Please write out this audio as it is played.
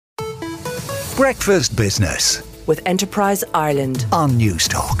Breakfast Business with Enterprise Ireland on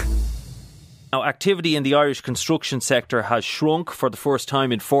Newstalk. Now, activity in the Irish construction sector has shrunk for the first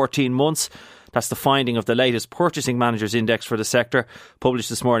time in 14 months. That's the finding of the latest Purchasing Managers Index for the sector, published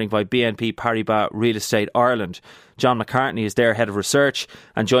this morning by BNP Paribas Real Estate Ireland. John McCartney is their head of research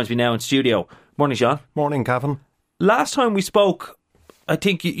and joins me now in studio. Morning, John. Morning, Gavin. Last time we spoke, I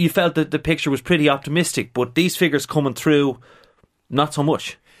think you felt that the picture was pretty optimistic, but these figures coming through, not so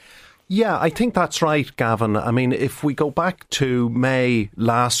much. Yeah, I think that's right, Gavin. I mean, if we go back to May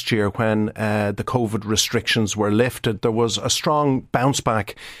last year when the COVID restrictions were lifted, there was a strong bounce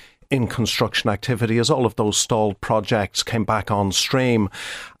back in construction activity as all of those stalled projects came back on stream.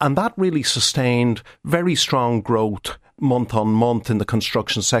 And that really sustained very strong growth month on month in the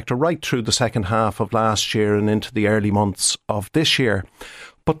construction sector right through the second half of last year and into the early months of this year.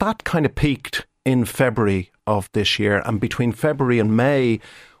 But that kind of peaked in February of this year. And between February and May,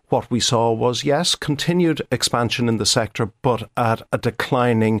 what we saw was, yes, continued expansion in the sector, but at a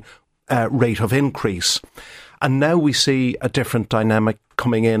declining rate of increase. And now we see a different dynamic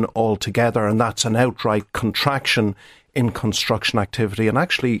coming in altogether, and that's an outright contraction in construction activity, and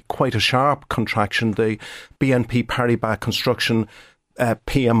actually quite a sharp contraction. The BNP Paribas Construction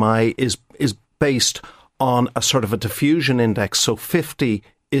PMI is based on a sort of a diffusion index, so 50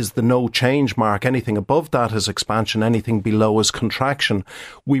 is the no change mark. Anything above that is expansion, anything below is contraction.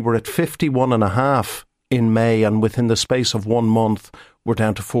 We were at 51.5 in May, and within the space of 1 month, we're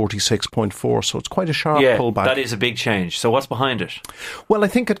down to 46.4. So it's quite a sharp pullback. That is a big change. So what's behind it? Well, I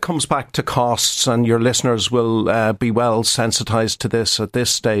think it comes back to costs, and your listeners will be well sensitised to this at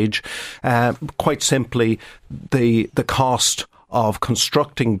this stage. Quite simply, the cost of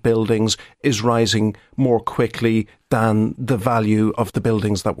constructing buildings is rising more quickly than the value of the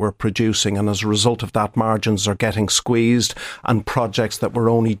buildings that we're producing. And as a result of that, margins are getting squeezed, and projects that were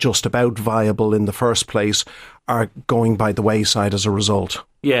only just about viable in the first place are going by the wayside as a result.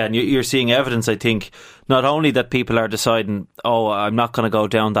 Yeah, and you're seeing evidence, I think, not only that people are deciding, I'm not going to go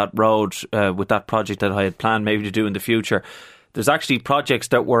down that road with that project that I had planned maybe to do in the future. There's actually projects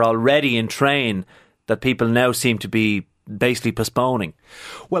that were already in train that people now seem to be basically postponing.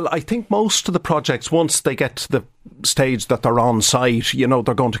 Well, I think most of the projects, once they get to the stage that they're on site, they're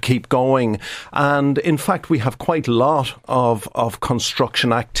going to keep going. And in fact, we have quite a lot of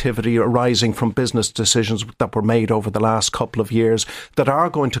construction activity arising from business decisions that were made over the last couple of years that are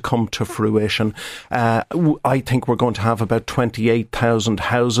going to come to fruition. I think we're going to have about 28,000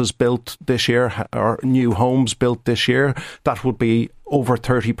 houses built this year, or new homes built this year. That would be over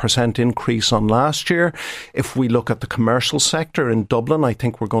 30% increase on last year. If we look at the commercial sector in Dublin, I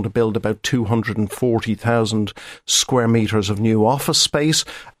think we're going to build about 240,000 square metres of new office space.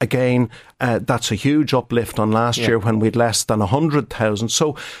 Again, that's a huge uplift on last year when we had less than 100,000.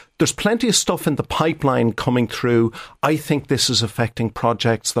 So there's plenty of stuff in the pipeline coming through. I think this is affecting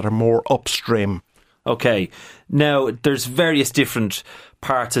projects that are more upstream. Okay. Now, there's various different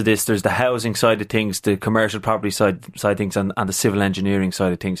parts of this. There's the housing side of things, the commercial property side of things, and the civil engineering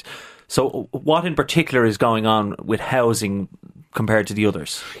side of things. So what in particular is going on with housing compared to the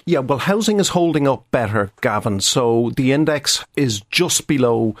others? Yeah, well, housing is holding up better, Gavin. So the index is just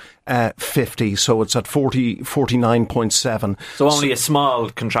below 50, so it's at 49.7. So only a small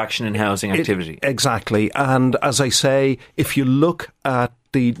contraction in housing activity. Exactly. And as I say, if you look at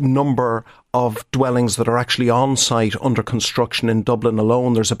the number of dwellings that are actually on site under construction in Dublin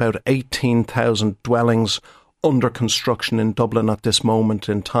alone, there's about 18,000 dwellings under construction in Dublin at this moment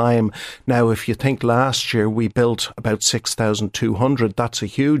in time. Now, if you think last year we built about 6,200, that's a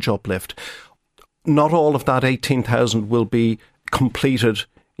huge uplift. Not all of that 18,000 will be completed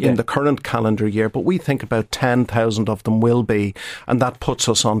in the current calendar year, but we think about 10,000 of them will be, and that puts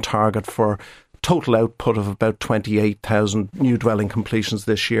us on target for total output of about 28,000 new dwelling completions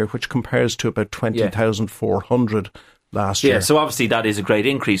this year, which compares to about 20,400 last year. Yeah, so obviously that is a great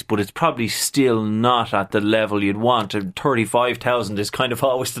increase, but it's probably still not at the level you'd want. 35,000 is kind of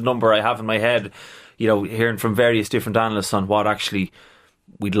always the number I have in my head, hearing from various different analysts on what actually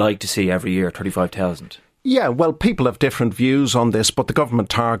we'd like to see every year, 35,000. Yeah, well, people have different views on this, but the government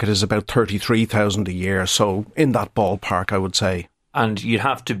target is about 33,000 a year, so in that ballpark, I would say. And you'd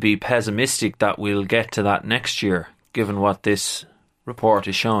have to be pessimistic that we'll get to that next year, given what this report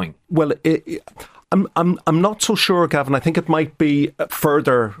is showing. Well, I'm not so sure, Gavin. I think it might be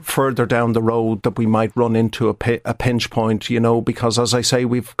further down the road that we might run into a pinch point, because as I say,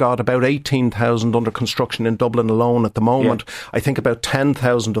 we've got about 18,000 under construction in Dublin alone at the moment. Yeah. I think about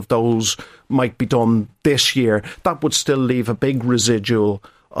 10,000 of those might be done this year. That would still leave a big residual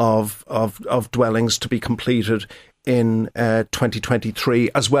of dwellings to be completed in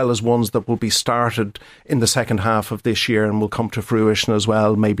 2023, as well as ones that will be started in the second half of this year and will come to fruition as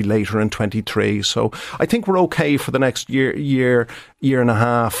well, maybe later in 23. So I think we're okay for the next year and a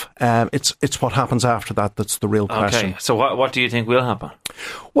half. It's what happens after that that's the real question. Okay, so what do you think will happen?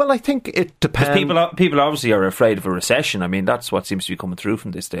 Well, I think it depends. People obviously are afraid of a recession. I mean, that's what seems to be coming through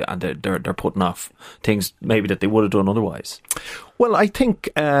from this day, and they're putting off things maybe that they would have done otherwise. Well, I think,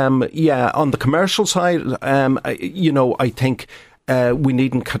 on the commercial side, I think we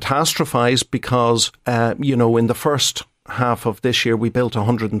needn't catastrophise because, in the first half of this year, we built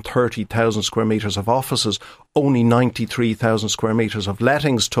 130,000 square metres of offices. Only 93,000 square metres of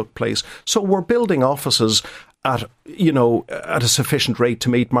lettings took place. So we're building offices at a sufficient rate to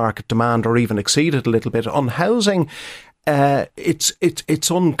meet market demand or even exceed it a little bit. On housing, it's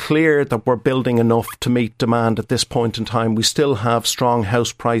unclear that we're building enough to meet demand at this point in time. We still have strong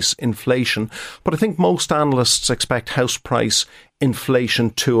house price inflation, but I think most analysts expect house price inflation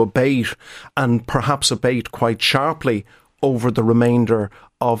to abate and perhaps abate quite sharply over the remainder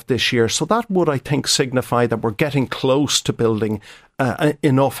of this year. So that would, I think, signify that we're getting close to building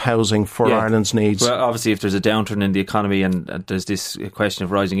enough housing for Ireland's needs. Well, obviously, if there's a downturn in the economy and there's this question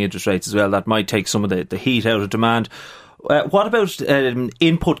of rising interest rates as well, that might take some of the heat out of demand. What about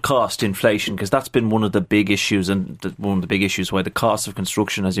input cost inflation? Because that's been one of the big issues, and one of the big issues why the cost of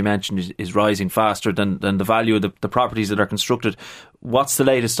construction, as you mentioned, is rising faster than the value of the properties that are constructed. What's the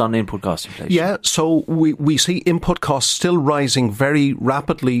latest on input cost inflation? Yeah, so we see input costs still rising very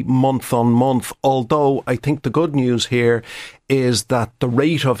rapidly month on month, although I think the good news here is that the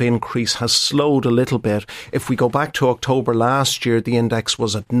rate of increase has slowed a little bit. If we go back to October last year, the index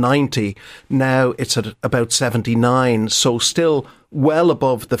was at 90. Now it's at about 79. So still well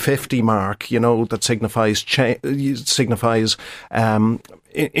above the 50 mark, that signifies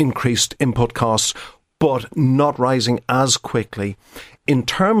increased input costs, but not rising as quickly. In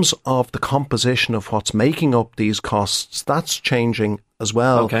terms of the composition of what's making up these costs, that's changing as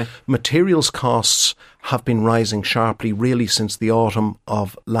well. Okay. Materials costs have been rising sharply really since the autumn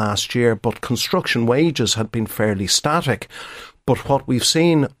of last year, but construction wages had been fairly static. But what we've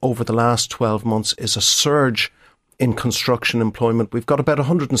seen over the last 12 months is a surge in construction employment. We've got about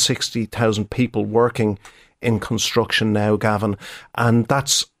 160,000 people working in construction now, Gavin, and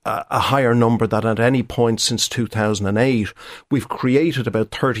that's a higher number than at any point since 2008. We've created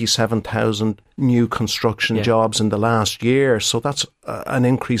about 37,000 new construction jobs in the last year, so that's an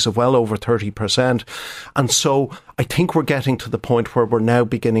increase of well over 30%. And so I think we're getting to the point where we're now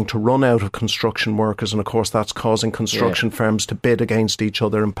beginning to run out of construction workers, and of course that's causing construction firms to bid against each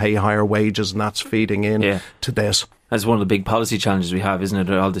other and pay higher wages, and that's feeding in to this. That's one of the big policy challenges we have, isn't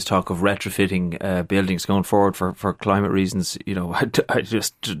it? All this talk of retrofitting buildings going forward for climate reasons. I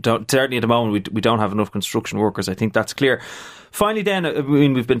just don't. Certainly at the moment, we don't have enough construction workers. I think that's clear. Finally,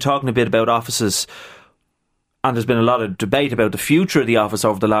 then, we've been talking a bit about offices, and there's been a lot of debate about the future of the office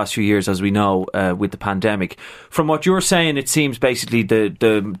over the last few years, as we know, with the pandemic. From what you're saying, it seems basically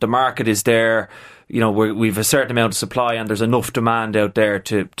the market is there. We've a certain amount of supply and there's enough demand out there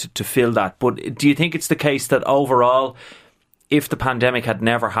to fill that. But do you think it's the case that overall, if the pandemic had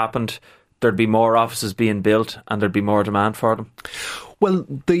never happened, there'd be more offices being built and there'd be more demand for them? Well,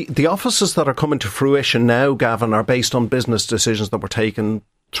 the offices that are coming to fruition now, Gavin, are based on business decisions that were taken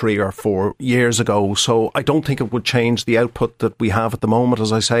 3 or 4 years ago. So I don't think it would change the output that we have at the moment.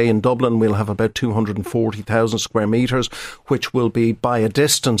 As I say, in Dublin, we'll have about 240,000 square metres, which will be by a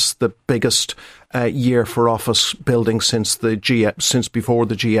distance the biggest year for office building since before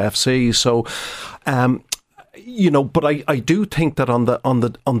the GFC. So, but I do think that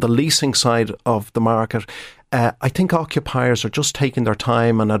on the leasing side of the market, I think occupiers are just taking their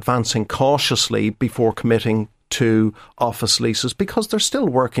time and advancing cautiously before committing to office leases, because they're still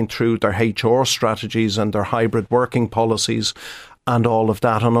working through their HR strategies and their hybrid working policies and all of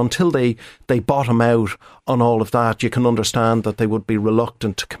that. And until they bottom out on all of that, you can understand that they would be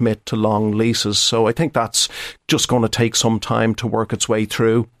reluctant to commit to long leases. So I think that's just going to take some time to work its way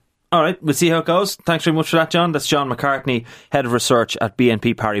through. All right, we'll see how it goes. Thanks very much for that, John. That's John McCartney, Head of Research at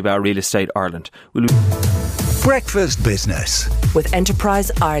BNP Paribas Real Estate Ireland. Breakfast Business with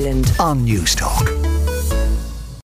Enterprise Ireland on Newstalk.